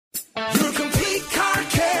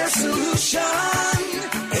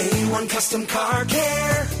Custom Car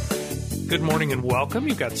Care. Good morning and welcome.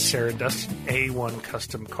 You've got Sarah Dustin, A1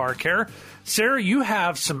 Custom Car Care. Sarah, you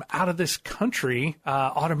have some out-of-this-country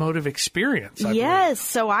automotive experience. Yes.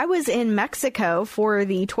 So I was in Mexico for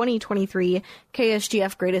the 2023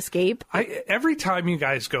 KSGF Great Escape. Every time you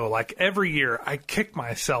guys go, like every year, I kick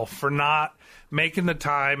myself for not making the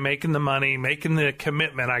time, making the money, making the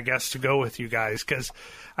commitment, I guess, to go with you guys. Because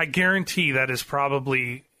I guarantee that is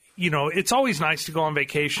probably, it's always nice to go on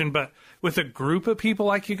vacation, but with a group of people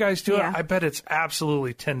like you guys do it, I bet it's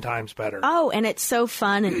absolutely 10 times better. Oh, and it's so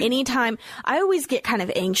fun. And anytime, I always get kind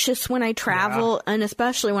of anxious when I travel, and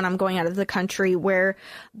especially when I'm going out of the country where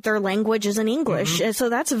their language isn't English. Mm-hmm. So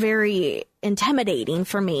that's very intimidating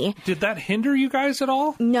for me. Did that hinder you guys at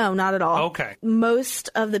all? No, not at all. Okay. Most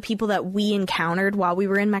of the people that we encountered while we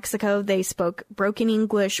were in Mexico, they spoke broken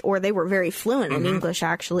English, or they were very fluent in English,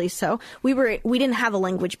 actually. So we didn't have a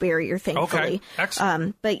language barrier, thankfully. Okay.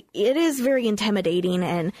 Excellent. But it is very intimidating,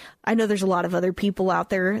 and I know there's a lot of other people out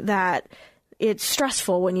there that it's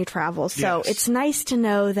stressful when you travel. So It's nice to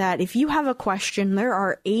know that if you have a question, there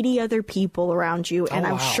are 80 other people around you. And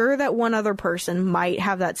I'm sure that one other person might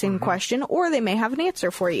have that same question, or they may have an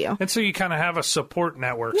answer for you. And so you kind of have a support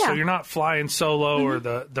network. Yeah. So you're not flying solo, or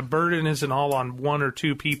the burden isn't all on one or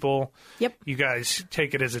two people. Yep. You guys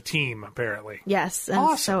take it as a team, apparently. Yes. And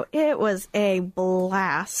awesome. So it was a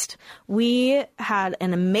blast. We had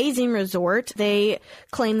an amazing resort. They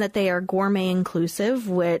claim that they are gourmet inclusive,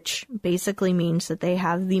 which basically means that they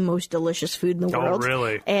have the most delicious food in the world. Oh,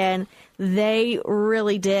 really? And they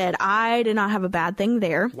really did. I did not have a bad thing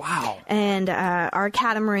there. Wow. And our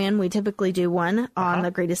catamaran, we typically do one on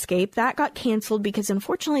the Great Escape. That got canceled because,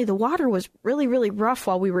 unfortunately, the water was really, really rough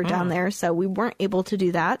while we were down there, so we weren't able to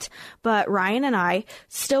do that. But Ryan and I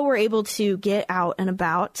still were able to get out and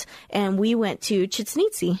about, and we went to Chichén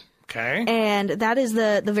Itzá. Okay. And that is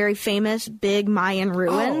the very famous big Mayan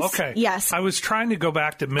ruins. Oh, okay. Yes. I was trying to go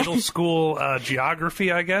back to middle school geography,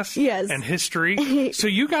 I guess. Yes. And history. So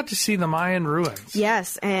you got to see the Mayan ruins.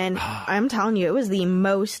 Yes. And I'm telling you, it was the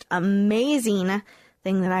most amazing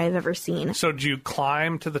thing that I have ever seen. So did you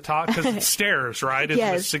climb to the top? Because it's stairs, right? It's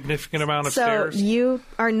Yes. a significant amount of So stairs. you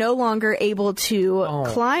are no longer able to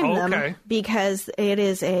climb them because it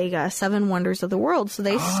is a 7 Wonders of the World. So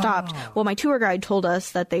they stopped. Well, my tour guide told us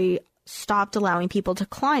that they stopped allowing people to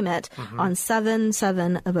climb it on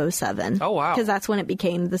 7/7 of 07. Oh, wow. Because that's when it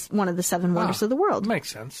became one of the 7 Wonders of the World. Makes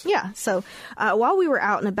sense. Yeah. So while we were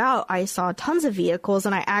out and about, I saw tons of vehicles,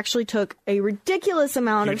 and I actually took a ridiculous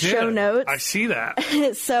amount of show notes. I see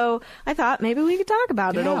that. So I thought maybe we could talk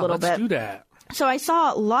about it a little bit. Let's do that. So I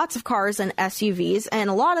saw lots of cars and SUVs and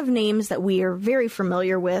a lot of names that we are very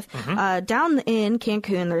familiar with. Down in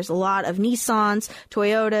Cancun, there's a lot of Nissans,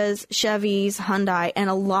 Toyotas, Chevys, Hyundai, and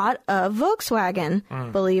a lot of Volkswagen,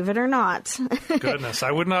 believe it or not. Goodness,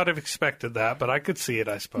 I would not have expected that, but I could see it,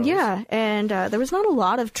 I suppose. Yeah, and there was not a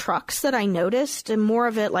lot of trucks that I noticed, and more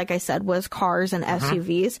of it, like I said, was cars and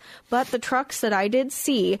SUVs. But the trucks that I did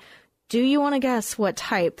see, do you want to guess what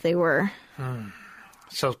type they were?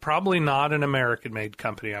 So probably not an American-made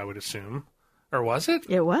company, I would assume. Or was it?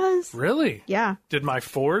 It was. Really? Yeah. Did my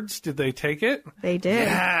Fords, did they take it? They did.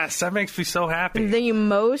 Yes, that makes me so happy. The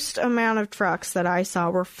most amount of trucks that I saw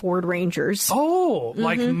were Ford Rangers. Oh,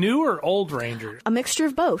 like new or old Rangers? A mixture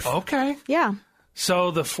of both. Okay. Yeah.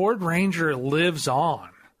 So the Ford Ranger lives on.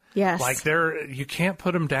 Yes. Like you can't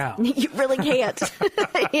put them down. You really can't.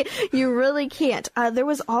 You really can't. There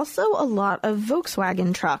was also a lot of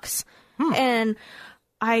Volkswagen trucks. And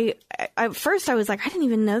at first I was like, I didn't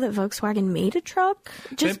even know that Volkswagen made a truck.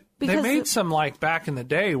 Just because they made some like back in the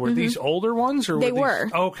day. Were these older ones or They were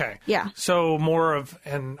were. Okay. Yeah. So more of,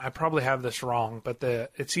 and I probably have this wrong, but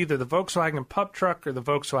it's either the Volkswagen Pup Truck or the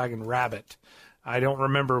Volkswagen Rabbit. I don't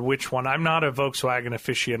remember which one. I'm not a Volkswagen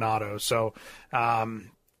aficionado, so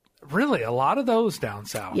really, a lot of those down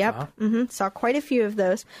south. Yep. Huh? Saw quite a few of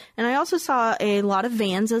those. And I also saw a lot of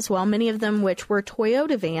vans as well, many of them which were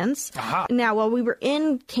Toyota vans. Aha. Now, while we were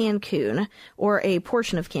in Cancun, or a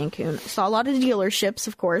portion of Cancun, saw a lot of dealerships,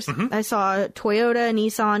 of course. I saw Toyota,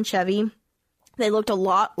 Nissan, Chevy. They looked a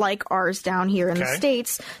lot like ours down here in the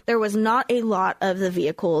States. There was not a lot of the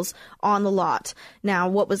vehicles on the lot. Now,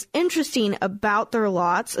 what was interesting about their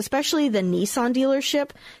lots, especially the Nissan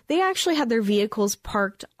dealership, they actually had their vehicles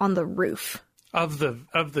parked on the roof. Of the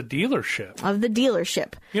dealership. Of the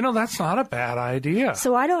dealership. You know, that's not a bad idea.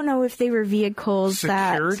 So I don't know if they were vehicles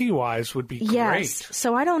Security-wise would be great.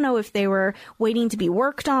 So I don't know if they were waiting to be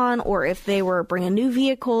worked on or if they were brand new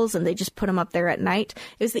vehicles and they just put them up there at night.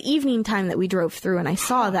 It was the evening time that we drove through and I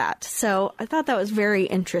saw that. So I thought that was very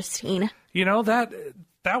interesting. You know,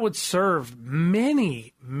 that would serve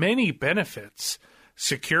many, many benefits.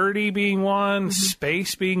 Security being one,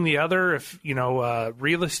 space being the other. If,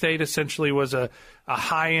 real estate essentially was a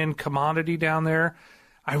high-end commodity down there.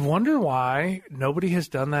 I wonder why nobody has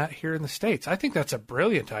done that here in the States. I think that's a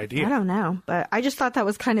brilliant idea. I don't know, but I just thought that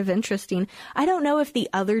was kind of interesting. I don't know if the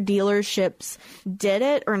other dealerships did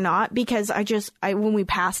it or not, because when we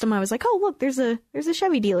passed them, I was like, oh, look, there's a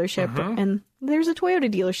Chevy dealership and there's a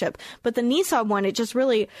Toyota dealership. But the Nissan one, it just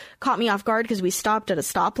really caught me off guard because we stopped at a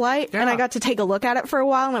stoplight and I got to take a look at it for a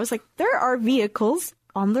while and I was like, there are vehicles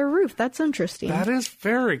on their roof. That's interesting. That is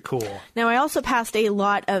very cool. Now, I also passed a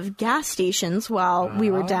lot of gas stations while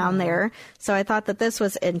we were down there, so I thought that this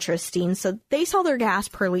was interesting. So they sell their gas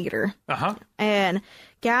per liter. And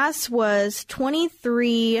gas was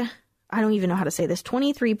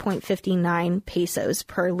 23.59 pesos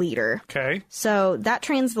per liter. Okay. So that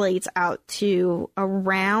translates out to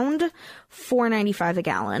around $4.95 a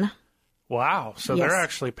gallon. Wow. So they're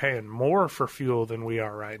actually paying more for fuel than we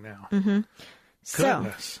are right now.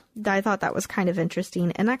 Goodness. So I thought that was kind of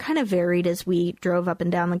interesting, and that kind of varied as we drove up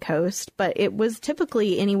and down the coast, but it was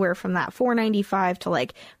typically anywhere from that $4.95 to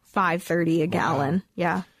like $5.30 a gallon.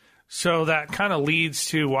 Yeah. So that kind of leads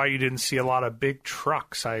to why you didn't see a lot of big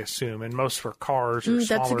trucks, I assume, and most for cars or smaller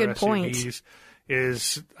that's a good SUVs. Point.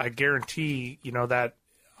 Is I guarantee, that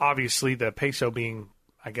obviously the peso being,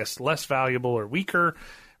 I guess, less valuable or weaker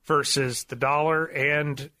versus the dollar,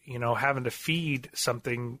 and having to feed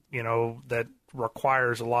something that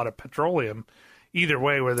requires a lot of petroleum, either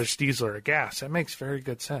way, whether it's diesel or gas. That makes very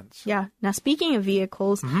good sense. Yeah. Now, speaking of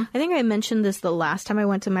vehicles, I think I mentioned this the last time I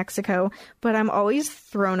went to Mexico, but I'm always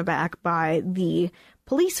thrown aback by the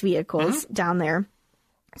police vehicles down there.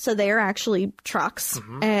 So they are actually trucks,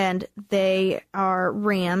 and they are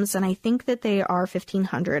Rams, and I think that they are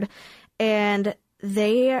 1,500. And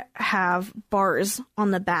they have bars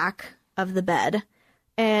on the back of the bed.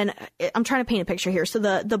 And I'm trying to paint a picture here. So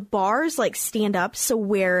the bars like stand up so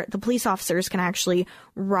where the police officers can actually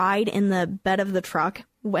ride in the bed of the truck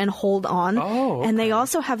and hold on. Oh, okay. And they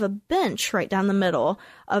also have a bench right down the middle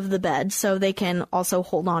of the bed so they can also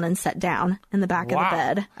hold on and sit down in the back of the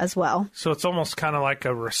bed as well. So it's almost kind of like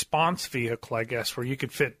a response vehicle, I guess, where you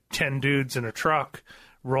could fit 10 dudes in a truck,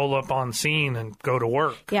 roll up on scene, and go to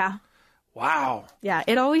work. Yeah. Wow. Yeah,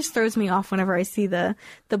 it always throws me off whenever I see the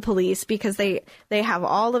police because they have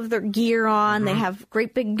all of their gear on, they have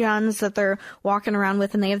great big guns that they're walking around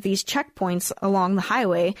with, and they have these checkpoints along the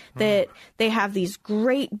highway that they have these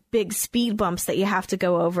great big speed bumps that you have to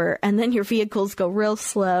go over, and then your vehicles go real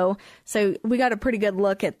slow. So we got a pretty good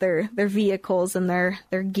look at their vehicles and their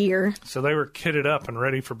gear. So they were kitted up and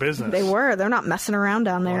ready for business. They were. They're not messing around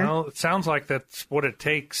down there. Well, it sounds like that's what it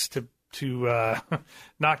takes to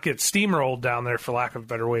not get steamrolled down there, for lack of a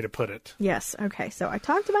better way to put it. Yes. Okay. So I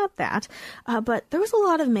talked about that, but there was a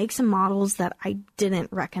lot of makes and models that I didn't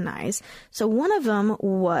recognize. So one of them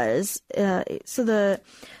was, the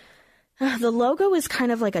logo is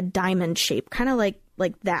kind of like a diamond shape, kind of like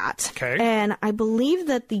that. Okay. And I believe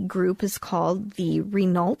that the group is called the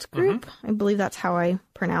Renault Group. I believe that's how I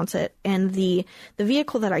pronounce it. And the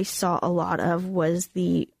vehicle that I saw a lot of was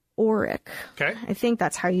the Auric. Okay. I think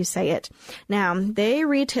that's how you say it. Now, they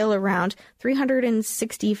retail around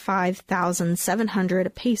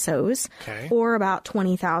 365,700 pesos, or about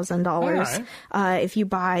 $20,000 if you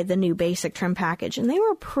buy the new basic trim package. And they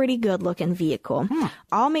were a pretty good looking vehicle.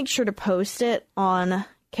 I'll make sure to post it on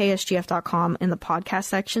ksgf.com in the podcast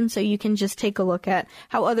section so you can just take a look at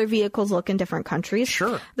how other vehicles look in different countries.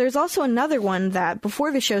 Sure. There's also another one that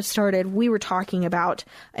before the show started we were talking about,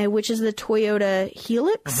 which is the Toyota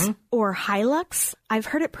Helix or Hilux. I've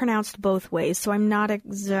heard it pronounced both ways, so I'm not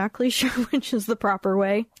exactly sure which is the proper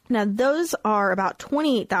way. Now, those are about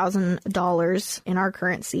 $28,000 in our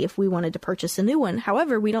currency if we wanted to purchase a new one.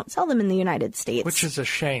 However, we don't sell them in the United States. Which is a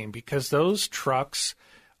shame because those trucks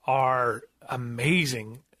are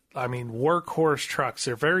amazing. I mean, workhorse trucks.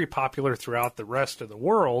 They're very popular throughout the rest of the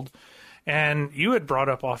world. And you had brought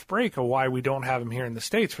up off break of why we don't have them here in the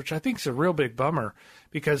States, which I think is a real big bummer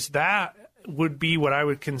because that would be what I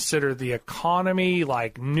would consider the economy,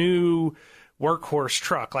 like new workhorse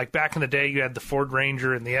truck. Like back in the day, you had the Ford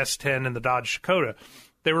Ranger and the S10 and the Dodge Dakota.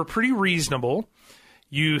 They were pretty reasonable.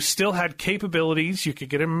 You still had capabilities. You could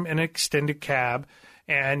get them in an extended cab.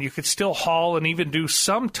 and you could still haul and even do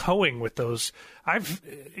some towing with those.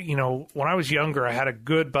 When I was younger, I had a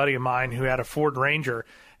good buddy of mine who had a Ford Ranger,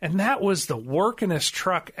 and that was the workingest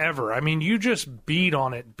truck ever. I mean, you just beat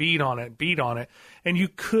on it, and you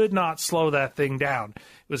could not slow that thing down. It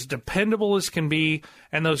was dependable as can be,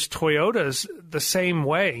 and those Toyotas, the same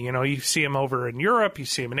way. You know, you see them over in Europe, you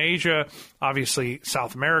see them in Asia, obviously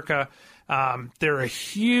South America. They're a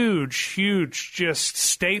huge just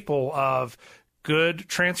staple of good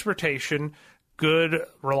transportation, good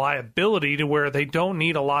reliability to where they don't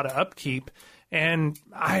need a lot of upkeep. And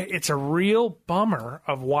it's a real bummer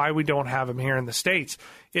of why we don't have them here in the States.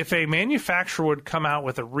 If a manufacturer would come out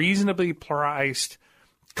with a reasonably priced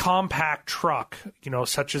compact truck,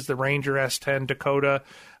 such as the Ranger S10 Dakota,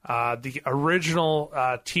 the original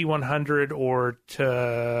T100, or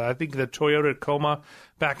I think the Toyota Tacoma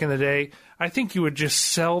back in the day, I think you would just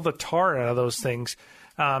sell the tar out of those things.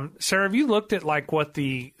 Sarah, have you looked at like what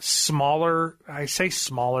the smaller, I say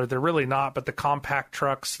smaller, they're really not, but the compact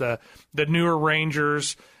trucks, the newer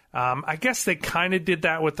Rangers, I guess they kind of did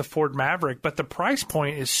that with the Ford Maverick, but the price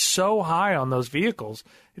point is so high on those vehicles,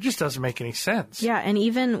 it just doesn't make any sense. Yeah, and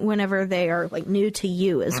even whenever they are like new to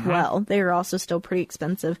you as well, they are also still pretty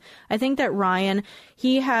expensive. I think that Ryan,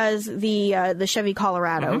 he has the Chevy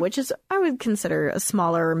Colorado, which is, I would consider a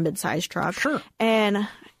smaller mid-sized truck. Sure. And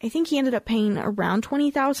I think he ended up paying around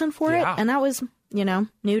 $20,000 for it, and that was,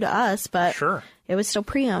 new to us, but sure, it was still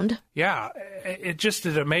pre-owned. Yeah, it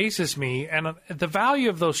amazes me, and the value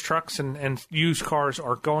of those trucks and used cars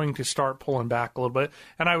are going to start pulling back a little bit,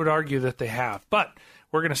 and I would argue that they have. But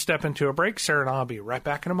we're going to step into a break. Sarah and I'll be right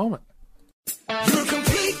back in a moment. Your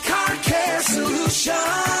complete car care solution,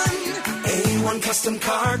 A1 Custom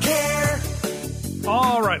Car Care.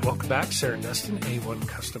 All right, welcome back, Sarah and Dustin, A1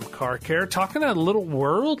 Custom Car Care. Talking a little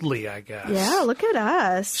worldly, I guess. Yeah, look at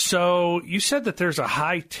us. So you said that there's a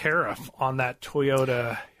high tariff on that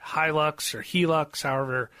Toyota Hilux or Hilux,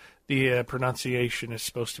 however the pronunciation is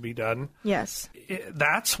supposed to be done. Yes.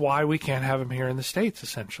 That's why we can't have them here in the States,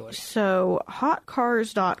 essentially. So,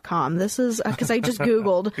 hotcars.com. This is because I just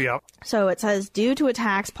Googled. Yep. So it says, due to a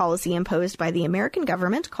tax policy imposed by the American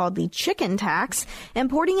government called the chicken tax,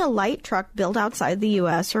 importing a light truck built outside the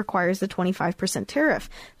U.S. requires a 25% tariff.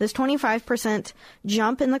 This 25%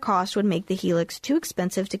 jump in the cost would make the Helix too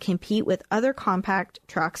expensive to compete with other compact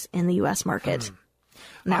trucks in the U.S. market.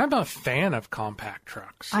 Now, I'm a fan of compact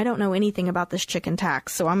trucks. I don't know anything about this chicken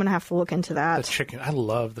tax, so I'm going to have to look into that. The chicken. I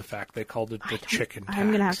love the fact they called it the chicken tax. I'm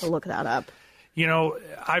going to have to look that up.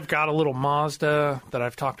 I've got a little Mazda that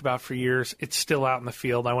I've talked about for years. It's still out in the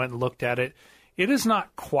field. I went and looked at it. It is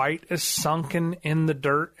not quite as sunken in the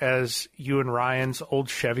dirt as you and Ryan's old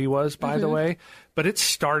Chevy was, by the way, but it's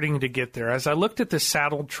starting to get there. As I looked at this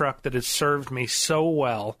saddle truck that has served me so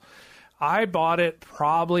well, I bought it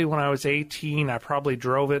probably when I was 18. I probably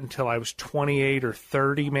drove it until I was 28 or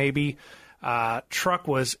 30 maybe. Truck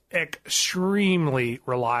was extremely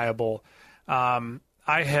reliable. I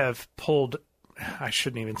have pulled, I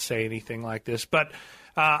shouldn't even say anything like this, but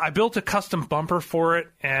I built a custom bumper for it,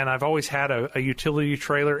 and I've always had a utility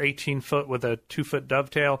trailer, 18-foot with a 2-foot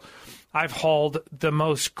dovetail. I've hauled the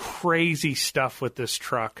most crazy stuff with this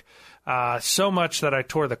truck. So much that I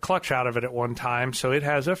tore the clutch out of it at one time, so it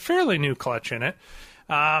has a fairly new clutch in it.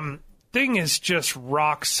 Thing is just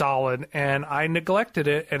rock solid, and I neglected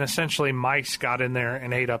it, and essentially mice got in there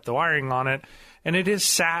and ate up the wiring on it, and it is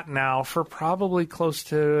sat now for probably close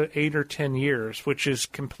to 8 or 10 years, which is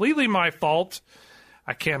completely my fault.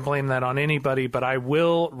 I can't blame that on anybody, but I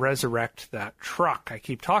will resurrect that truck. I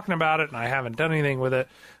keep talking about it, and I haven't done anything with it,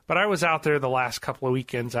 but I was out there the last couple of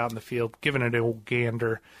weekends out in the field giving it an old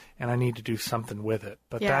gander, and I need to do something with it.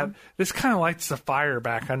 But this kind of lights the fire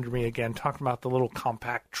back under me again, talking about the little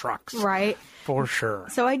compact trucks. Right. For sure.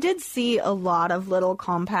 So I did see a lot of little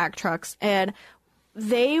compact trucks, and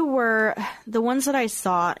they were, the ones that I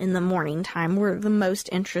saw in the morning time were the most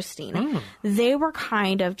interesting. They were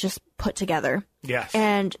kind of just put together. Yes.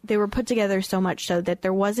 And they were put together so much so that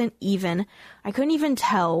there wasn't even, I couldn't even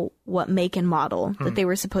tell what make and model that they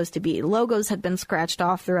were supposed to be. Logos had been scratched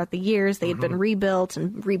off throughout the years. They had been rebuilt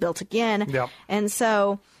and rebuilt again. Yep. And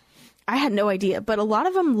so I had no idea, but a lot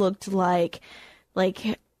of them looked like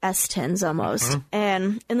S10s almost.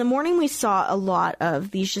 And in the morning we saw a lot of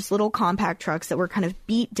these just little compact trucks that were kind of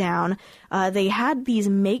beat down. They had these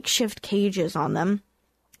makeshift cages on them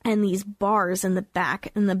and these bars in the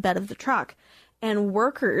back in the bed of the truck. And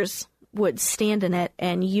workers would stand in it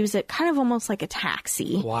and use it kind of almost like a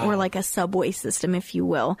taxi or like a subway system, if you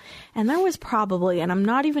will. And there was probably, and I'm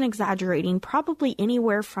not even exaggerating, probably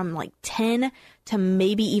anywhere from like 10 to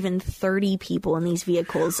maybe even 30 people in these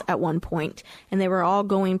vehicles at one point. And they were all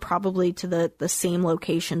going probably to the same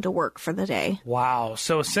location to work for the day. Wow.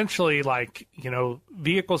 So essentially, like,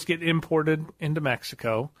 vehicles get imported into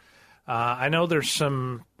Mexico. I know there's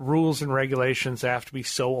some rules and regulations that have to be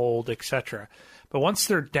so old, etc. But once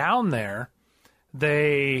they're down there,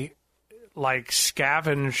 they like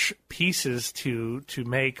scavenge pieces to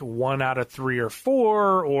make 1 out of 3 or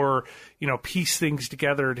 4, or piece things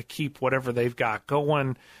together to keep whatever they've got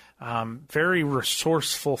going. Very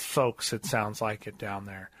resourceful folks, it sounds like it down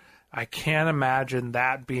there. I can't imagine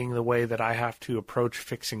that being the way that I have to approach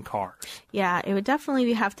fixing cars. Yeah, it would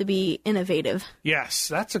definitely have to be innovative. Yes,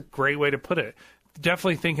 that's a great way to put it.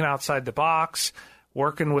 Definitely thinking outside the box,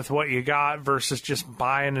 working with what you got versus just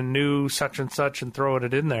buying a new such and such and throwing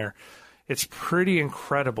it in there. It's pretty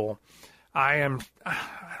incredible. I don't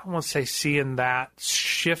want to say seeing that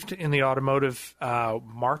shift in the automotive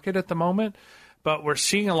market at the moment, but we're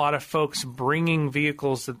seeing a lot of folks bringing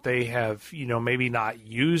vehicles that they have, maybe not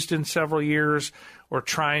used in several years, or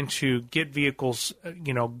trying to get vehicles,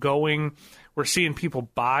 going. We're seeing people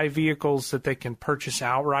buy vehicles that they can purchase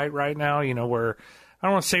outright right now, where I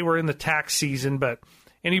don't want to say we're in the tax season, but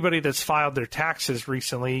anybody that's filed their taxes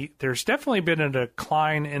recently, there's definitely been a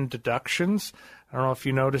decline in deductions. I don't know if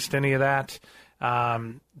you noticed any of that.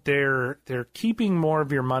 They're keeping more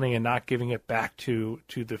of your money and not giving it back to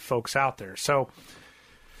the folks out there. So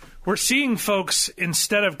we're seeing folks,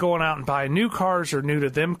 instead of going out and buying new cars or new to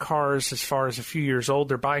them cars as far as a few years old,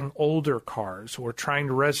 they're buying older cars. We're trying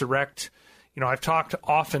to resurrect. I've talked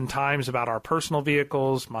oftentimes about our personal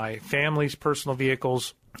vehicles, my family's personal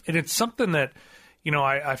vehicles, and it's something that,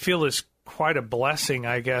 I feel is quite a blessing,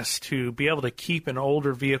 I guess, to be able to keep an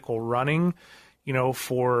older vehicle running,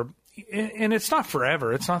 and it's not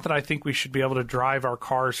forever. It's not that I think we should be able to drive our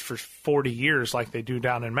cars for 40 years like they do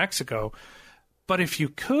down in Mexico. But if you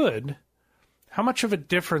could, how much of a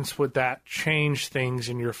difference would that change things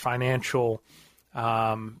in your financial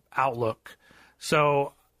outlook?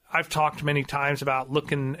 So I've talked many times about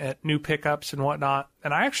looking at new pickups and whatnot,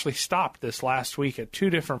 and I actually stopped this last week at 2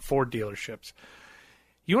 different Ford dealerships.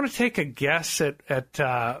 You want to take a guess at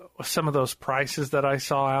some of those prices that I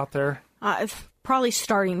saw out there? Probably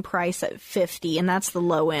starting price at $50, and that's the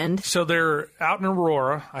low end. So they're out in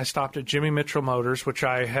Aurora. I stopped at Jimmy Mitchell Motors, which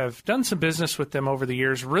I have done some business with them over the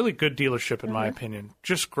years. Really good dealership, in my opinion.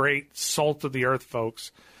 Just great, salt-of-the-earth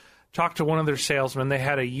folks. Talked to one of their salesmen. They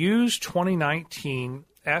had a used 2019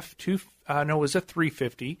 it was a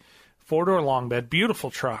 350, 4-door long bed.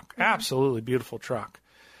 Beautiful truck. Absolutely beautiful truck.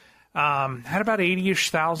 Had about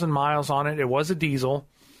 80-ish thousand miles on it. It was a diesel.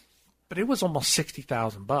 But it was almost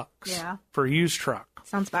 $60,000 for a used truck.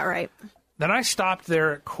 Sounds about right. Then I stopped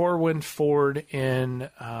there at Corwin Ford in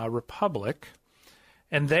Republic,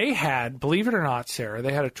 and they had, believe it or not, Sarah,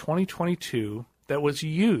 they had a 2022 that was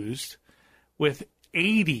used with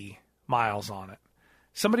 80 miles on it.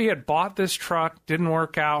 Somebody had bought this truck, didn't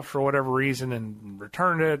work out for whatever reason, and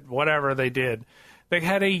returned it, whatever they did. They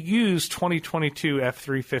had a used 2022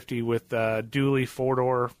 F350 with dually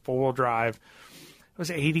 4-door, 4-wheel drive. It was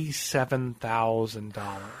 $87,000.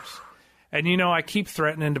 And, I keep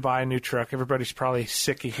threatening to buy a new truck. Everybody's probably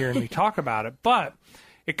sick of hearing me talk about it. But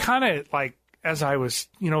it kind of, like, as I was,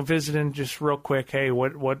 visiting just real quick, hey,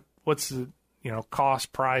 what's the,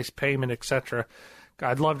 cost, price, payment, etc.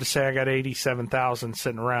 I'd love to say I got $87,000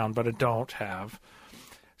 sitting around, but I don't have.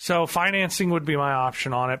 So financing would be my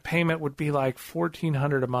option on it. Payment would be like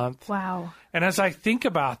 $1,400 a month. Wow. And as I think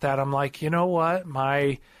about that, I'm like, you know what?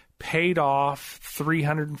 My paid off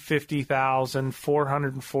 350,000,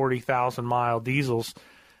 440,000 mile diesels.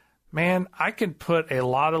 Man, I could put a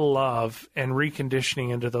lot of love and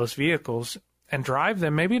reconditioning into those vehicles and drive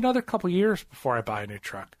them maybe another couple years before I buy a new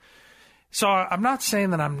truck. So I'm not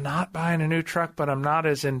saying that I'm not buying a new truck, but I'm not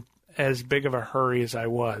as big of a hurry as I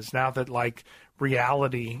was now that, like,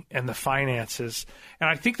 reality and the finances. And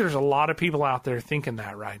I think there's a lot of people out there thinking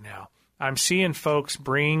that right now. I'm seeing folks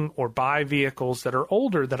bring or buy vehicles that are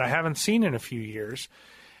older that I haven't seen in a few years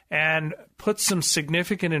and put some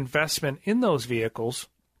significant investment in those vehicles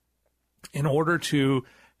in order to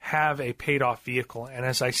have a paid-off vehicle. And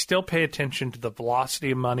as I still pay attention to the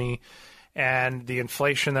velocity of money and the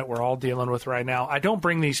inflation that we're all dealing with right now, I don't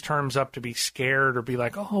bring these terms up to be scared or be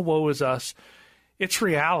like, oh, woe is us. It's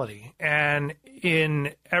reality. And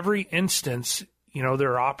in every instance,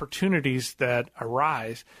 there are opportunities that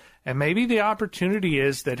arise. And maybe the opportunity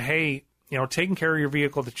is that, hey, taking care of your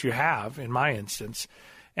vehicle that you have, in my instance,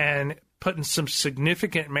 and putting some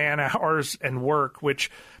significant man hours and work,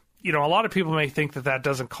 which, you know, a lot of people may think that that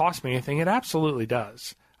doesn't cost me anything. It absolutely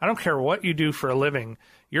does. I don't care what you do for a living.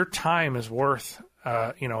 Your time is worth,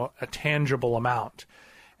 you know, a tangible amount.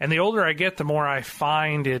 And the older I get, the more I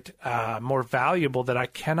find it more valuable that I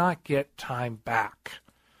cannot get time back.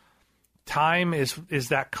 Time is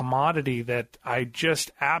that commodity that I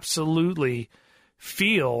just absolutely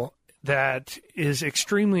feel that is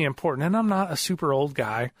extremely important. And I'm not a super old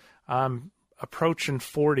guy. I'm approaching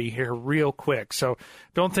 40 here real quick. So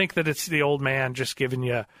don't think that it's the old man just giving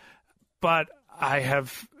you. But I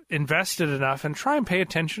have invested enough and try and pay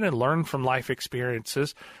attention and learn from life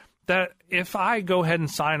experiences that if I go ahead and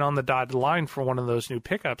sign on the dotted line for one of those new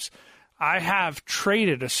pickups, I have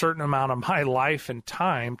traded a certain amount of my life and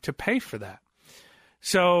time to pay for that.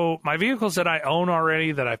 So my vehicles that I own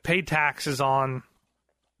already, that I've paid taxes on,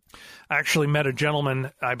 I actually met a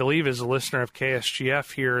gentleman, I believe is a listener of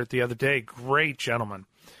KSGF here the other day, great gentleman.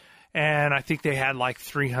 And I think they had like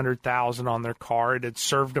 $300,000 on their car. It had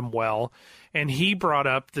served them well. And he brought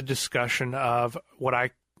up the discussion of what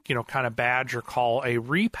I, you know, kind of badge or call a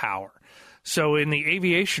repower. So in the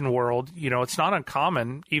aviation world, you know, it's not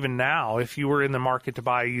uncommon, even now, if you were in the market to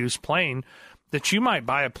buy a used plane, that you might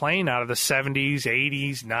buy a plane out of the 70s,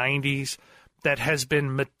 80s, 90s that has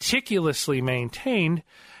been meticulously maintained.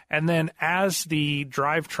 And then as the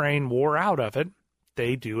drivetrain wore out of it,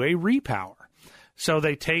 they do a repower. So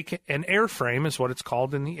they take an airframe, is what it's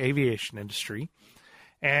called in the aviation industry,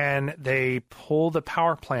 and they pull the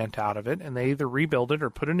power plant out of it, and they either rebuild it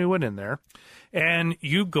or put a new one in there, and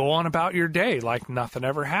you go on about your day like nothing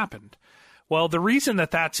ever happened. Well, the reason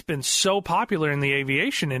that that's been so popular in the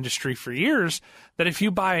aviation industry for years, that if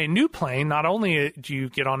you buy a new plane, not only do you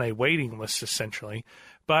get on a waiting list essentially,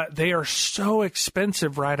 but they are so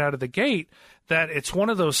expensive right out of the gate that it's one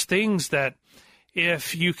of those things that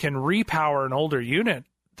if you can repower an older unit,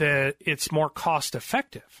 that it's more cost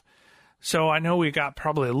effective. So I know we got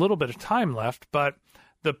probably a little bit of time left, but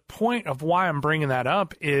the point of why I'm bringing that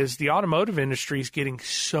up is the automotive industry is getting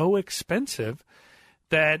so expensive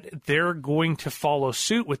that they're going to follow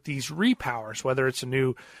suit with these repowers, whether it's a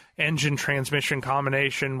new engine transmission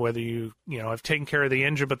combination, whether you have taken care of the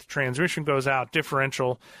engine but the transmission goes out,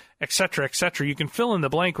 differential, et cetera, et cetera. You can fill in the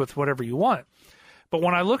blank with whatever you want. But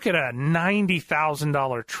when I look at a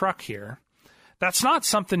 $90,000 truck here, that's not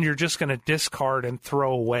something you're just going to discard and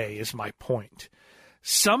throw away, is my point.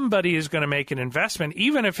 Somebody is going to make an investment,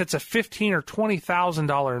 even if it's a $15,000 or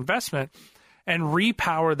 $20,000 investment, and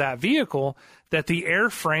repower that vehicle, that the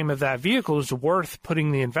airframe of that vehicle is worth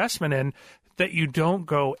putting the investment in, that you don't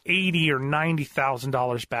go $80,000 or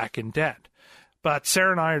 $90,000 back in debt. But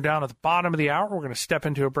Sarah and I are down at the bottom of the hour. We're going to step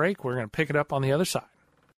into a break. We're going to pick it up on the other side.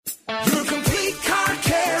 Your complete car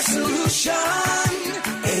care solution.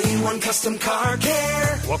 A1 Custom Car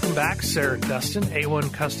Care. Welcome back, Sarah and Dustin,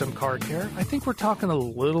 A1 Custom Car Care. I think we're talking a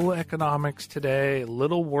little economics today, a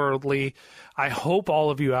little worldly. I hope all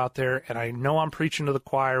of you out there, and I know I'm preaching to the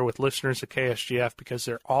choir with listeners of KSGF because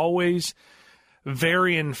they're always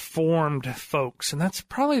very informed folks. And that's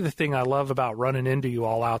probably the thing I love about running into you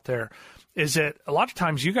all out there, is that a lot of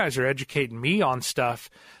times you guys are educating me on stuff.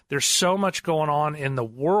 There's so much going on in the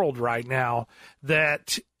world right now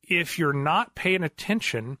that if you're not paying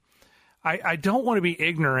attention, I don't want to be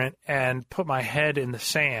ignorant and put my head in the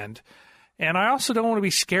sand. And I also don't want to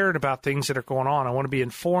be scared about things that are going on. I want to be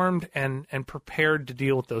informed and prepared to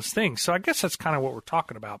deal with those things. So I guess that's kind of what we're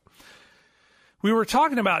talking about. We were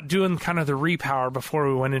talking about doing kind of the repower before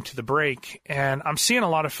we went into the break, and I'm seeing a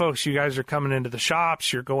lot of folks, you guys are coming into the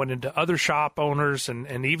shops, you're going into other shop owners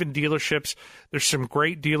and even dealerships. There's some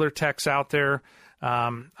great dealer techs out there.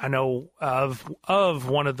 I know of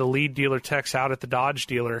one of the lead dealer techs out at the Dodge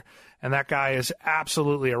dealer, and that guy is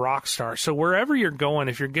absolutely a rock star. So wherever you're going,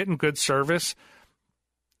 if you're getting good service,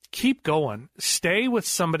 keep going. Stay with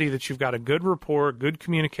somebody that you've got a good rapport, good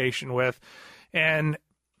communication with, and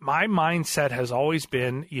my mindset has always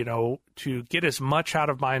been, to get as much out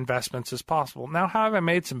of my investments as possible. Now, have I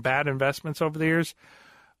made some bad investments over the years?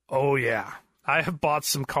 Oh, yeah. I have bought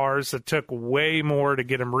some cars that took way more to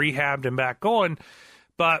get them rehabbed and back going.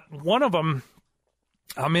 But one of them,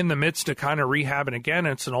 I'm in the midst of kind of rehabbing again.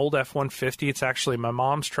 It's an old F-150. It's actually my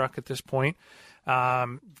mom's truck at this point.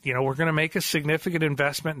 We're going to make a significant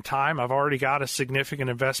investment in time. I've already got a significant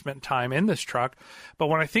investment in time in this truck. But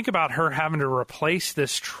when I think about her having to replace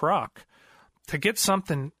this truck to get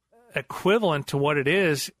something equivalent to what it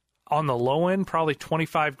is on the low end, probably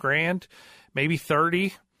 $25,000, maybe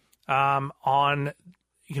 $30,000, on,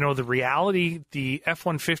 the reality, the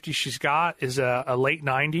F-150 she's got is a late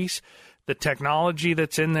 90s. The technology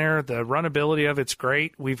that's in there, the runnability of it's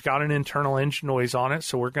great. We've got an internal engine noise on it,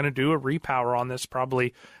 so we're going to do a repower on this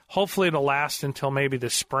probably. Hopefully it'll last until maybe the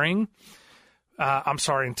spring.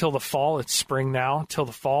 Until the fall. It's spring now, until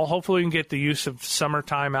the fall. Hopefully we can get the use of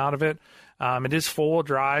summertime out of it. It is four-wheel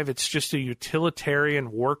drive. It's just a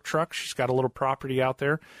utilitarian work truck. She's got a little property out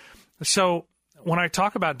there. So when I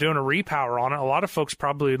talk about doing a repower on it, a lot of folks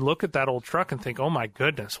probably look at that old truck and think, oh, my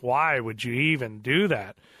goodness, why would you even do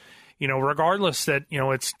that? Regardless that,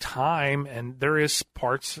 it's time and there is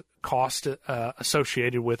parts cost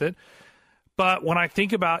associated with it. But when I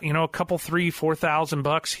think about, a couple,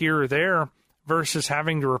 $3,000-$4,000 here or there versus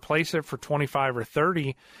having to replace it for 25 or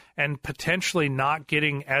 30 and potentially not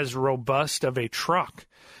getting as robust of a truck.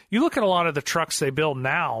 You look at a lot of the trucks they build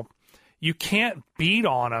now, you can't beat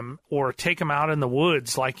on them or take them out in the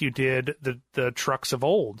woods like you did the trucks of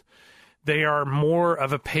old. They are more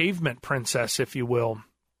of a pavement princess, if you will.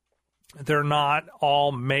 They're not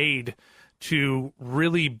all made to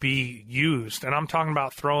really be used. And I'm talking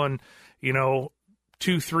about throwing, 2-3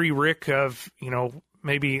 rick of,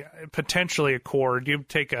 maybe potentially a cord. You'd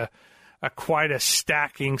take quite a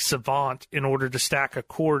stacking Savant in order to stack a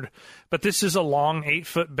cord. But this is a long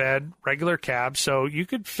 8-foot bed, regular cab, so you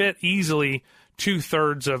could fit easily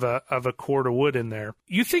 2/3 of a cord of wood in there.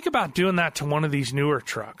 You think about doing that to one of these newer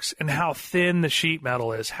trucks and how thin the sheet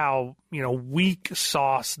metal is, how, weak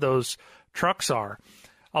sauce those trucks are.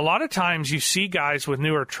 A lot of times you see guys with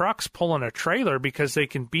newer trucks pulling a trailer because they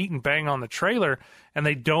can beat and bang on the trailer and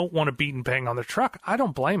they don't want to beat and bang on the truck. I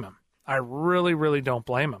don't blame them. I really, really don't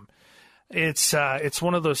blame them. It's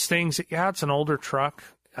one of those things that, it's an older truck.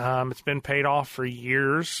 It's been paid off for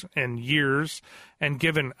years and years and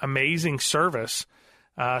given amazing service.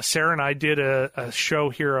 Sarah and I did a show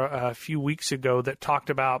here a few weeks ago that talked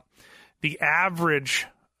about the average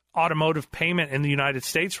automotive payment in the United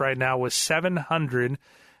States right now was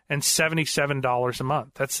 $777 a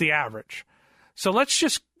month. That's the average. So let's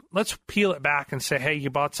peel it back and say, hey, you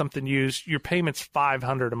bought something used, your payment's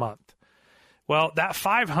 $500 a month. Well, that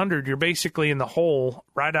 $500, you're basically in the hole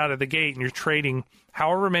right out of the gate, and you're trading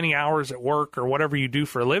however many hours at work or whatever you do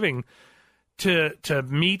for a living to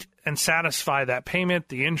meet and satisfy that payment,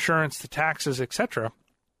 the insurance, the taxes, etc.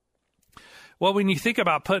 Well, when you think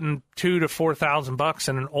about putting $2,000 to $4,000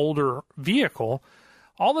 in an older vehicle,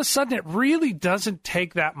 all of a sudden it really doesn't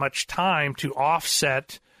take that much time to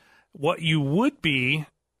offset what you would be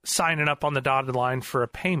signing up on the dotted line for a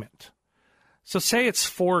payment. So say it's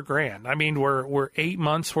 $4,000. I mean, we're 8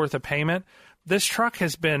 months worth of payment. This truck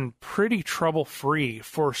has been pretty trouble-free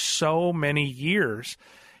for so many years.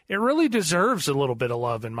 It really deserves a little bit of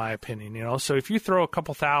love, in my opinion. So if you throw a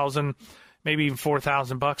couple thousand, maybe even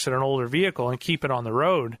 $4,000 at an older vehicle and keep it on the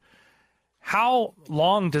road, how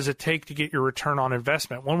long does it take to get your return on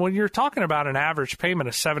investment? When you're talking about an average payment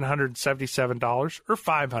of $777 or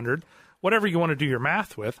 $500, whatever you want to do your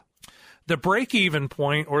math with, the break-even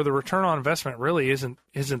point or the return on investment really isn't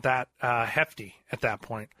that hefty at that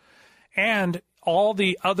point. And all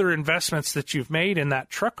the other investments that you've made in that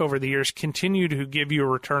truck over the years continue to give you a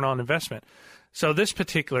return on investment. So this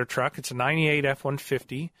particular truck, it's a 98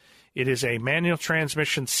 F-150. It is a manual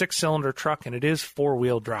transmission 6-cylinder truck, and it is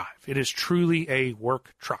 4-wheel drive. It is truly a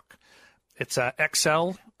work truck. It's a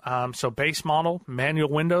XL, so base model, manual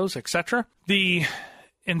windows, etc. The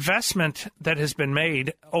investment that has been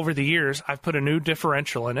made over the years, I've put a new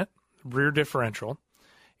differential in it, rear differential.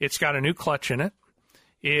 It's got a new clutch in it.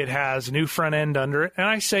 It has a new front end under it. And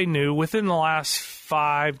I say new, within the last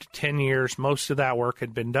 5 to 10 years, most of that work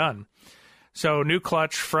had been done. So new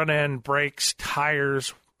clutch, front end, brakes,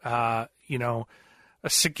 tires, a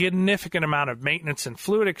significant amount of maintenance and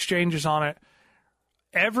fluid exchanges on it.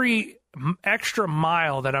 Every extra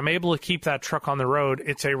mile that I'm able to keep that truck on the road,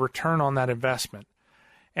 it's a return on that investment.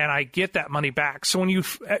 And I get that money back. So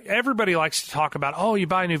everybody likes to talk about, you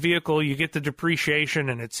buy a new vehicle, you get the depreciation,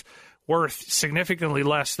 and it's worth significantly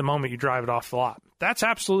less the moment you drive it off the lot. That's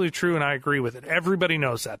absolutely true, and I agree with it. Everybody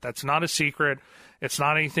knows that. That's not a secret. It's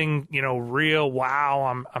not anything, real.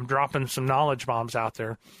 Wow, I'm dropping some knowledge bombs out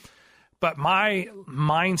there. But my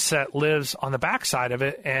mindset lives on the backside of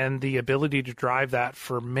it and the ability to drive that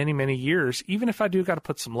for many, many years, even if I do got to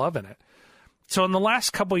put some love in it. So in the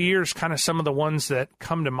last couple of years, kind of some of the ones that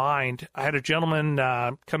come to mind, I had a gentleman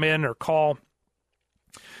come in or call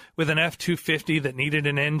with an F-250 that needed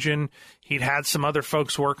an engine. He'd had some other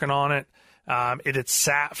folks working on it. It had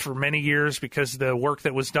sat for many years because the work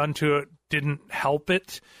that was done to it didn't help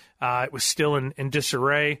it. It was still in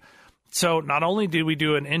disarray. So not only did we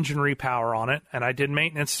do an engine repower on it, and I did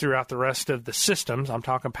maintenance throughout the rest of the systems. I'm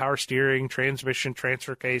talking power steering, transmission,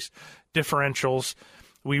 transfer case, differentials.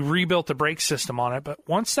 We rebuilt the brake system on it. But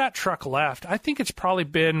once that truck left, I think it's probably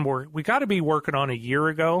been, we got to be working on a year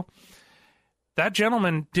ago. That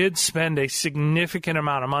gentleman did spend a significant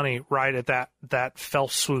amount of money right at that fell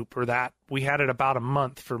swoop, or that we had it about a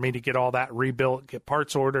month for me to get all that rebuilt, get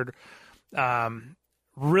parts ordered,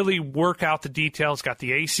 really work out the details, got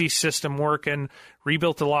the AC system working,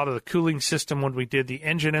 rebuilt a lot of the cooling system when we did the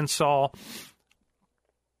engine install.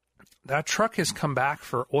 That truck has come back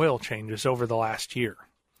for oil changes over the last year.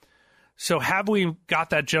 So have we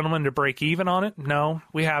got that gentleman to break even on it? No,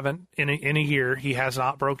 we haven't. In a year, he has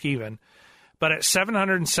not broke even. But at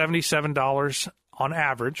 $777 on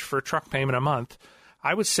average for a truck payment a month,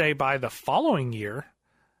 I would say by the following year,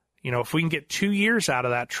 if we can get 2 years out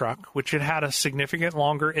of that truck, which it had a significant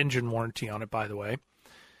longer engine warranty on it, by the way,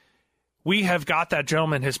 we have got that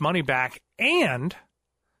gentleman his money back, and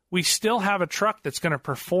we still have a truck that's going to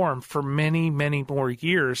perform for many, many more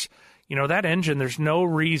years. That engine, there's no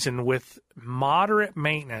reason with moderate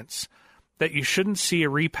maintenance that you shouldn't see a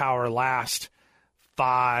repower last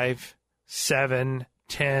 5, 7,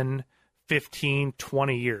 10, 15,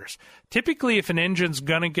 20 years. Typically, if an engine's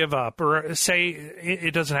going to give up, or say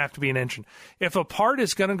it doesn't have to be an engine, if a part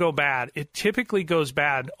is going to go bad, it typically goes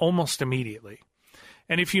bad almost immediately.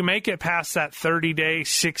 And if you make it past that 30-day,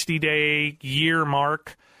 60-day, year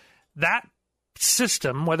mark, that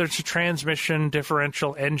system, whether it's a transmission,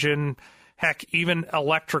 differential, engine, heck, even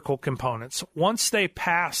electrical components, once they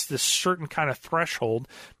pass this certain kind of threshold,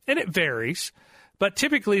 and it varies, but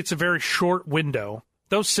typically it's a very short window,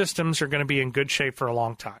 those systems are going to be in good shape for a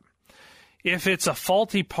long time. If it's a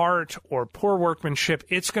faulty part or poor workmanship,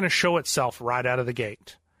 it's going to show itself right out of the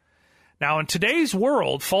gate. Now, in today's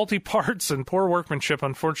world, faulty parts and poor workmanship,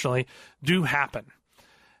 unfortunately, do happen.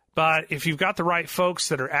 But if you've got the right folks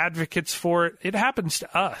that are advocates for it, it happens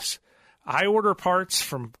to us. I order parts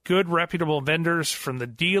from good, reputable vendors, from the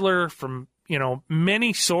dealer, from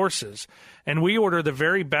many sources, and we order the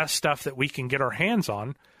very best stuff that we can get our hands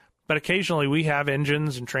on. But occasionally we have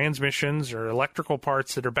engines and transmissions or electrical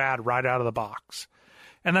parts that are bad right out of the box.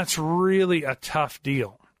 And that's really a tough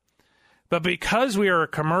deal. But because we are a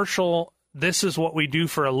commercial, this is what we do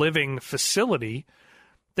for a living facility,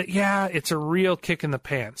 that, yeah, it's a real kick in the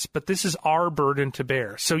pants, but this is our burden to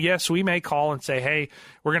bear. So, yes, we may call and say, hey,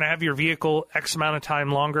 we're going to have your vehicle X amount of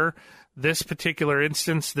time longer. This particular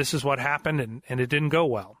instance, this is what happened, and it didn't go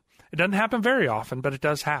well. It doesn't happen very often, but it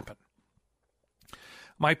does happen.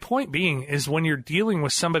 My point being is when you're dealing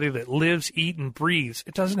with somebody that lives, eats, and breathes,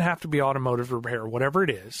 it doesn't have to be automotive repair, whatever it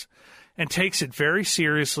is, and takes it very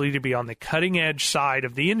seriously to be on the cutting edge side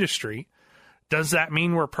of the industry. Does that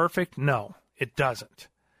mean we're perfect? No, it doesn't.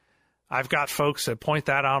 I've got folks that point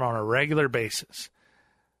that out on a regular basis.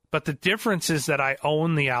 But the difference is that I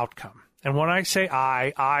own the outcome. And when I say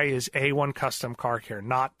I is A1 Custom Car Care,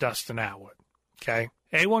 not Dustin Atwood. Okay?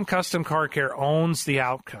 A1 Custom Car Care owns the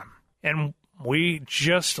outcome. And we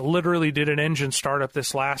just literally did an engine startup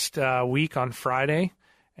this last week on Friday,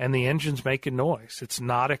 and the engine's making noise. It's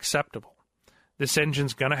not acceptable. This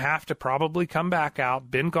engine's going to have to probably come back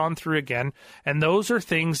out, been gone through again, and those are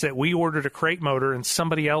things that we ordered a crate motor and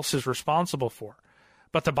somebody else is responsible for.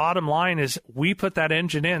 But the bottom line is we put that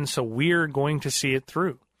engine in, so we're going to see it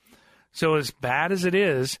through. So as bad as it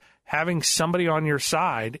is, having somebody on your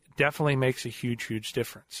side definitely makes a huge, huge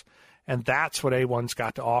difference. And that's what A1's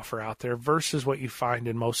got to offer out there versus what you find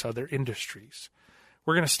in most other industries.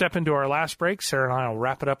 We're going to step into our last break. Sarah and I will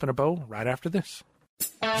wrap it up in a bow right after this.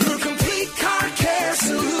 Your complete car care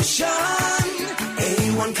solution.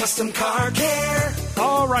 A1 Custom Car Care.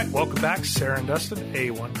 All right, welcome back. Sarah and Dustin,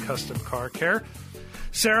 A1 Custom Car Care.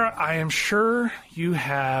 Sarah, I am sure you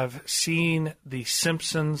have seen The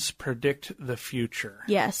Simpsons predict the future.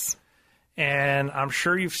 Yes. And I'm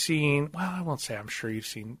sure you've seen, well, I won't say I'm sure you've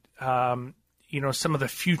seen, some of the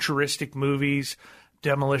futuristic movies,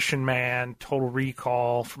 Demolition Man, Total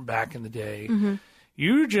Recall from back in the day. Mm-hmm.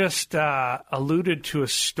 You just alluded to a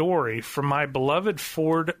story from my beloved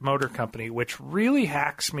Ford Motor Company, which really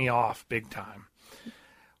hacks me off big time.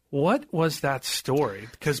 What was that story?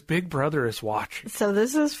 Because Big Brother is watching. So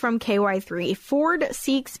this is from KY3. Ford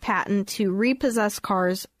seeks patent to repossess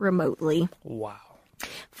cars remotely. Wow.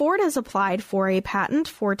 Ford has applied for a patent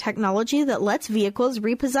for technology that lets vehicles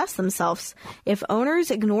repossess themselves. If owners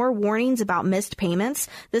ignore warnings about missed payments,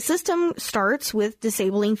 the system starts with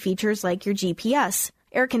disabling features like your GPS,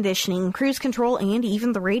 air conditioning, cruise control, and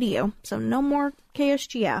even the radio. So no more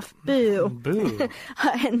KSGF. Boo. Boo.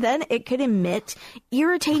 And then it could emit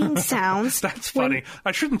irritating sounds. That's funny.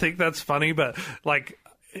 I shouldn't think that's funny, but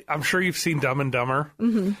I'm sure you've seen Dumb and Dumber.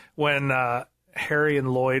 Mm-hmm. When Harry and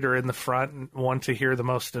Lloyd are in the front and want to hear the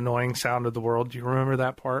most annoying sound of the world. Do you remember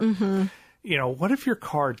that part? Mm-hmm. You know, what if your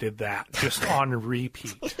car did that just on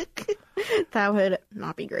repeat? That would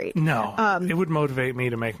not be great. No, it would motivate me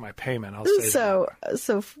to make my payment. I'll say that.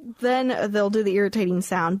 So then they'll do the irritating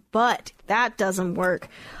sound, but that doesn't work.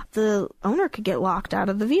 The owner could get locked out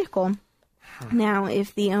of the vehicle. Now,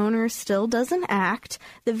 if the owner still doesn't act,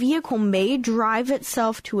 the vehicle may drive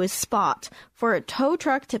itself to a spot for a tow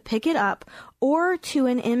truck to pick it up or to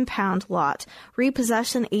an impound lot,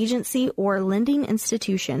 repossession agency, or lending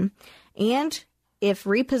institution. And if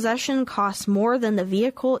repossession costs more than the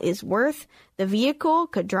vehicle is worth, the vehicle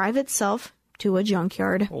could drive itself to a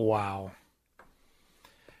junkyard. Wow.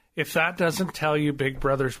 If that doesn't tell you Big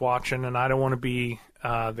Brother's watching, and I don't want to be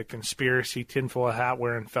the conspiracy tinfoil hat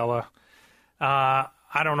wearing fella, I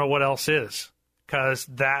don't know what else is, because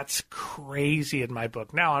that's crazy in my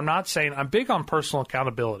book. Now, I'm not saying I'm big on personal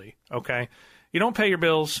accountability, okay? You don't pay your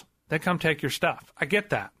bills, they come take your stuff. I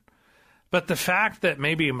get that. But the fact that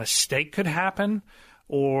maybe a mistake could happen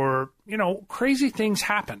or, you know, crazy things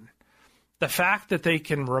happen, the fact that they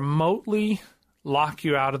can remotely lock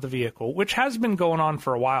you out of the vehicle, which has been going on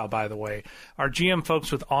for a while, by the way. Our GM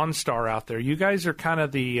folks with OnStar out there, you guys are kind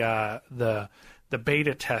of the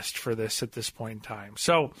beta test for this at this point in time.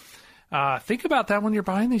 So think about that when you're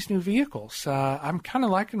buying these new vehicles. I'm kind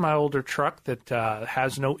of liking my older truck that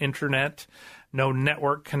has no internet, no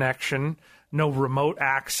network connection, no remote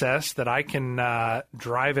access, that I can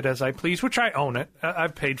drive it as I please, which I own it.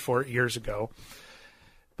 I've paid for it years ago.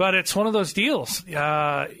 But it's one of those deals.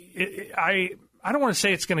 I don't want to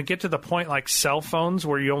say it's going to get to the point like cell phones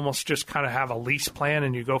where you almost just kind of have a lease plan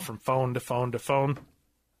and you go from phone to phone to phone.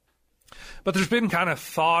 But there's been kind of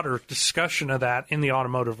thought or discussion of that in the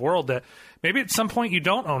automotive world that maybe at some point you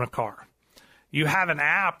don't own a car. You have an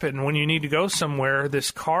app, and when you need to go somewhere, this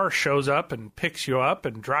car shows up and picks you up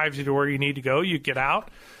and drives you to where you need to go. You get out,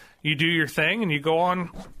 you do your thing, and you go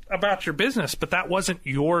on about your business. But that wasn't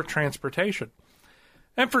your transportation.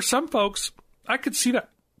 And for some folks, I could see that,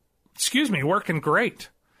 working great.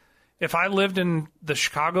 If I lived in the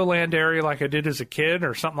Chicagoland area like I did as a kid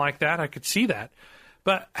or something like that, I could see that.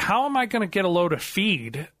 But how am I going to get a load of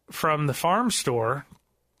feed from the farm store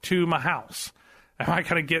to my house? Am I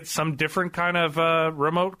going to get some different kind of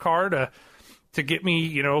remote car to get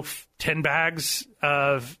me, 10 bags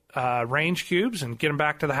of range cubes and get them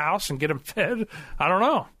back to the house and get them fed? I don't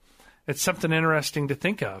know. It's something interesting to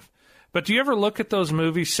think of. But do you ever look at those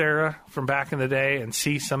movies, Sarah, from back in the day and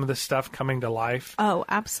see some of this stuff coming to life? Oh,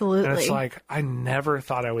 absolutely. And it's like, I never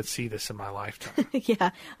thought I would see this in my lifetime.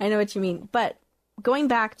 Yeah, I know what you mean. But going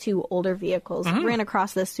back to older vehicles, I ran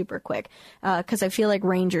across this super quick because I feel like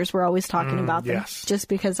Rangers, we're always talking about them. Yes. Just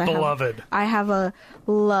because I have a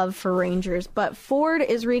love for Rangers. But Ford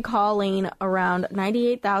is recalling around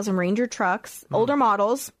 98,000 Ranger trucks, older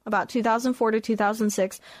models, about 2004 to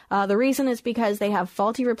 2006. The reason is because they have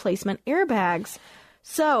faulty replacement airbags.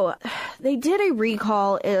 So they did a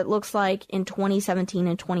recall, it looks like, in 2017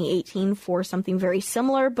 and 2018 for something very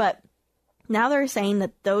similar, but now they're saying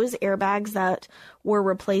that those airbags that were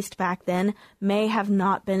replaced back then may have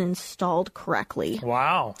not been installed correctly.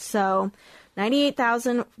 Wow. So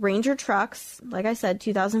 98,000 Ranger trucks, like I said,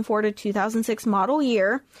 2004 to 2006 model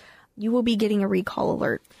year, you will be getting a recall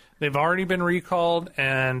alert. They've already been recalled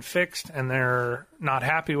and fixed, and they're not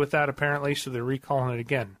happy with that apparently, so they're recalling it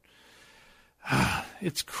again.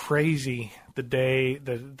 It's crazy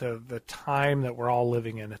the time that we're all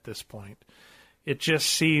living in at this point. It just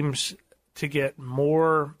seems to get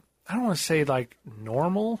more, I don't want to say like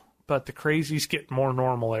normal, but the crazies get more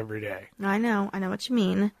normal every day. I know what you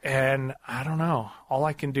mean. And I don't know. All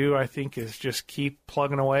I can do, I think, is just keep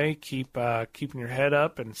plugging away, keep keeping your head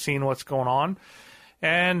up and seeing what's going on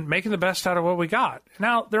and making the best out of what we got.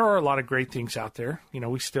 Now, there are a lot of great things out there.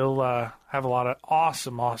 We still have a lot of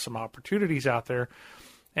awesome opportunities out there.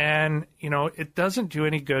 And, it doesn't do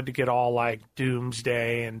any good to get all like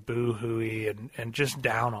doomsday and boo-hooey and just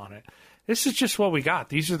down on it. This is just what we got.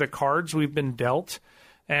 These are the cards we've been dealt.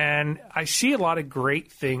 And I see a lot of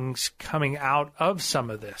great things coming out of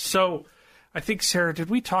some of this. So I think, Sarah, did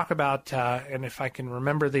we talk about, and if I can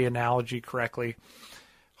remember the analogy correctly,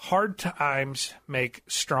 hard times make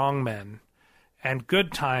strong men and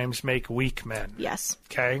good times make weak men. Yes.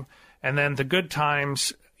 Okay? And then the good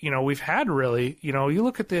times, we've had really, you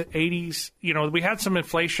look at the 80s, we had some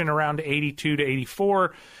inflation around 82 to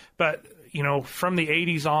 84, but from the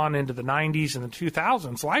 80s on into the 90s and the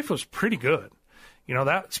 2000s, life was pretty good.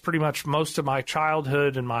 That's pretty much most of my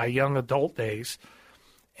childhood and my young adult days.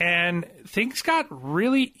 And things got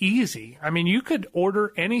really easy. I mean, you could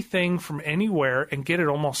order anything from anywhere and get it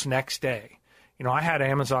almost next day. I had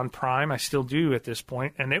Amazon Prime. I still do at this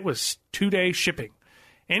point, and it was 2-day shipping.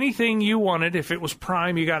 Anything you wanted, if it was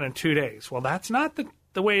Prime, you got in 2 days. Well, that's not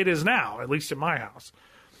the way it is now, at least in my house.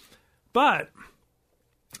 But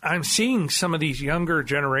I'm seeing some of these younger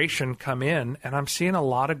generation come in, and I'm seeing a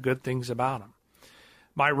lot of good things about them.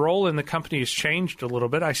 My role in the company has changed a little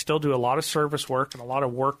bit. I still do a lot of service work and a lot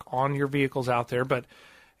of work on your vehicles out there, but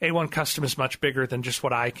A1 Custom is much bigger than just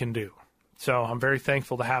what I can do. So I'm very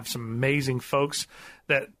thankful to have some amazing folks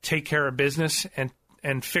that take care of business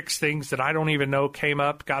and fix things that I don't even know came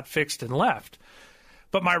up, got fixed, and left.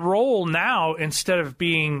 But my role now, instead of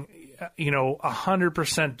being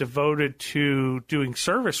 100% devoted to doing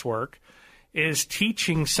service work, is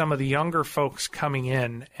teaching some of the younger folks coming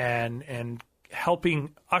in and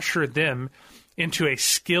helping usher them into a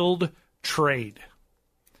skilled trade.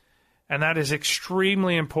 And that is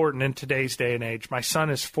extremely important in today's day and age. My son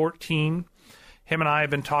is 14. Him and I have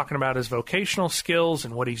been talking about his vocational skills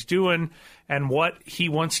and what he's doing and what he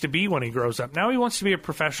wants to be when he grows up. Now he wants to be a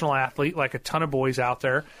professional athlete like a ton of boys out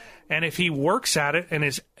there. And if he works at it and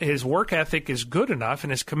his work ethic is good enough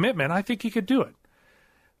and his commitment, I think he could do it.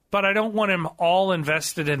 But I don't want him all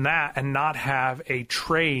invested in that and not have a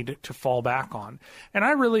trade to fall back on. And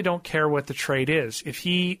I really don't care what the trade is. If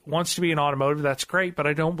he wants to be in automotive, that's great, but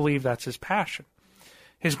I don't believe that's his passion.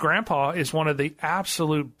 His grandpa is one of the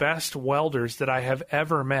absolute best welders that I have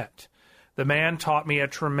ever met. The man taught me a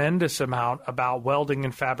tremendous amount about welding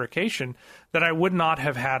and fabrication that I would not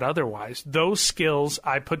have had otherwise. Those skills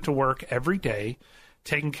I put to work every day,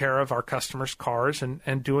 taking care of our customers' cars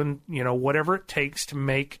and doing, whatever it takes to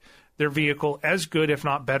make their vehicle as good, if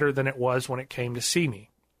not better, than it was when it came to see me.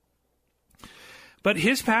 But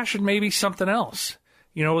his passion may be something else.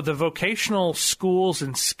 The vocational schools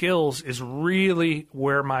and skills is really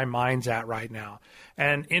where my mind's at right now.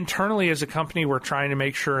 And internally as a company, we're trying to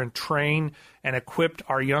make sure and train and equip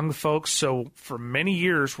our young folks. So for many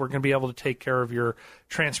years, we're going to be able to take care of your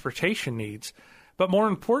transportation needs. But more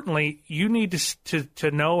importantly, you need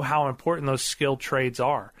to know how important those skilled trades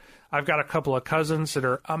are. I've got a couple of cousins that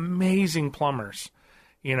are amazing plumbers.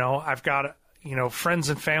 I've got, friends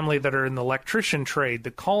and family that are in the electrician trade,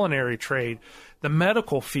 the culinary trade, the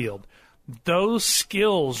medical field. Those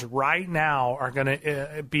skills right now are going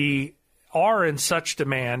to are in such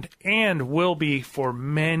demand and will be for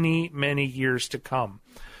many, many years to come.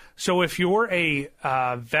 So if you're a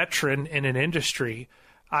veteran in an industry,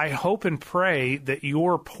 I hope and pray that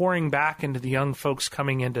you're pouring back into the young folks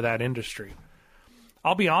coming into that industry.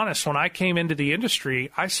 I'll be honest, when I came into the industry,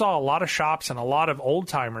 I saw a lot of shops and a lot of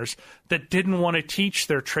old-timers that didn't want to teach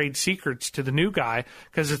their trade secrets to the new guy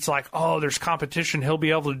because it's like, oh, there's competition. He'll be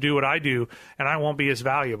able to do what I do, and I won't be as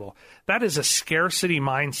valuable. That is a scarcity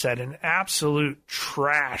mindset, an absolute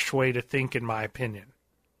trash way to think, in my opinion.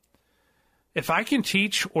 If I can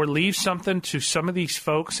teach or leave something to some of these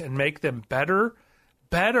folks and make them better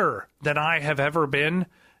than I have ever been,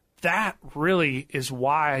 that really is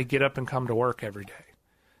why I get up and come to work every day.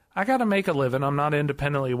 I got to make a living. I'm not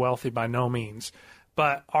independently wealthy by no means.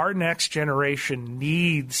 But our next generation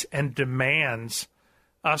needs and demands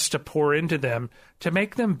us to pour into them to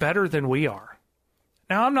make them better than we are.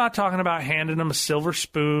 Now, I'm not talking about handing them a silver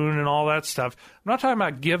spoon and all that stuff. I'm not talking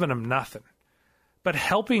about giving them nothing. But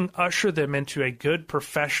helping usher them into a good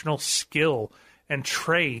professional skill and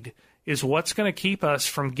trade is what's going to keep us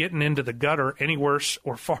from getting into the gutter any worse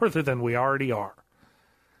or farther than we already are.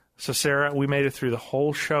 So, Sarah, we made it through the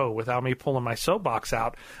whole show without me pulling my soapbox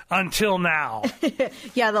out until now.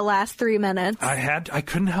 Yeah, the last 3 minutes. I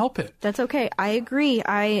couldn't help it. That's okay. I agree.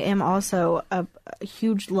 I am also a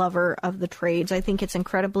huge lover of the trades. I think it's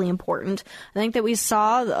incredibly important. I think that we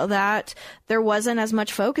saw that there wasn't as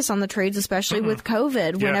much focus on the trades, especially with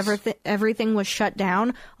COVID. Yes. Whenever everything was shut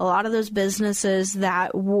down, a lot of those businesses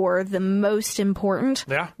that were the most important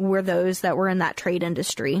were those that were in that trade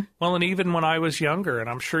industry. Well, and even when I was younger, and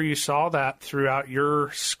I'm sure you saw that throughout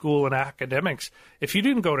your school and academics, if you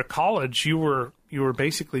didn't go to college, you were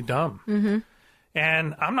basically dumb. Mm-hmm.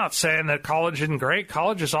 And I'm not saying that college isn't great.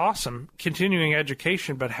 College is awesome, continuing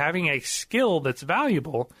education, but having a skill that's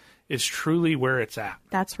valuable is truly where it's at.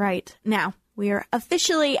 That's right. Now, we are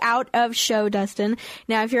officially out of show, Dustin.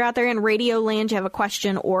 Now, if you're out there in Radio Land, you have a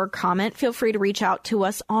question or comment, feel free to reach out to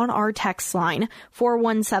us on our text line,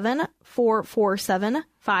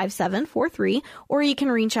 417-447-5743, or you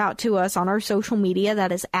can reach out to us on our social media.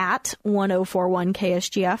 That is at 1041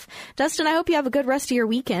 KSGF. Dustin, I hope you have a good rest of your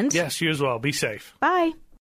weekend. Yes, you as well. Be safe. Bye.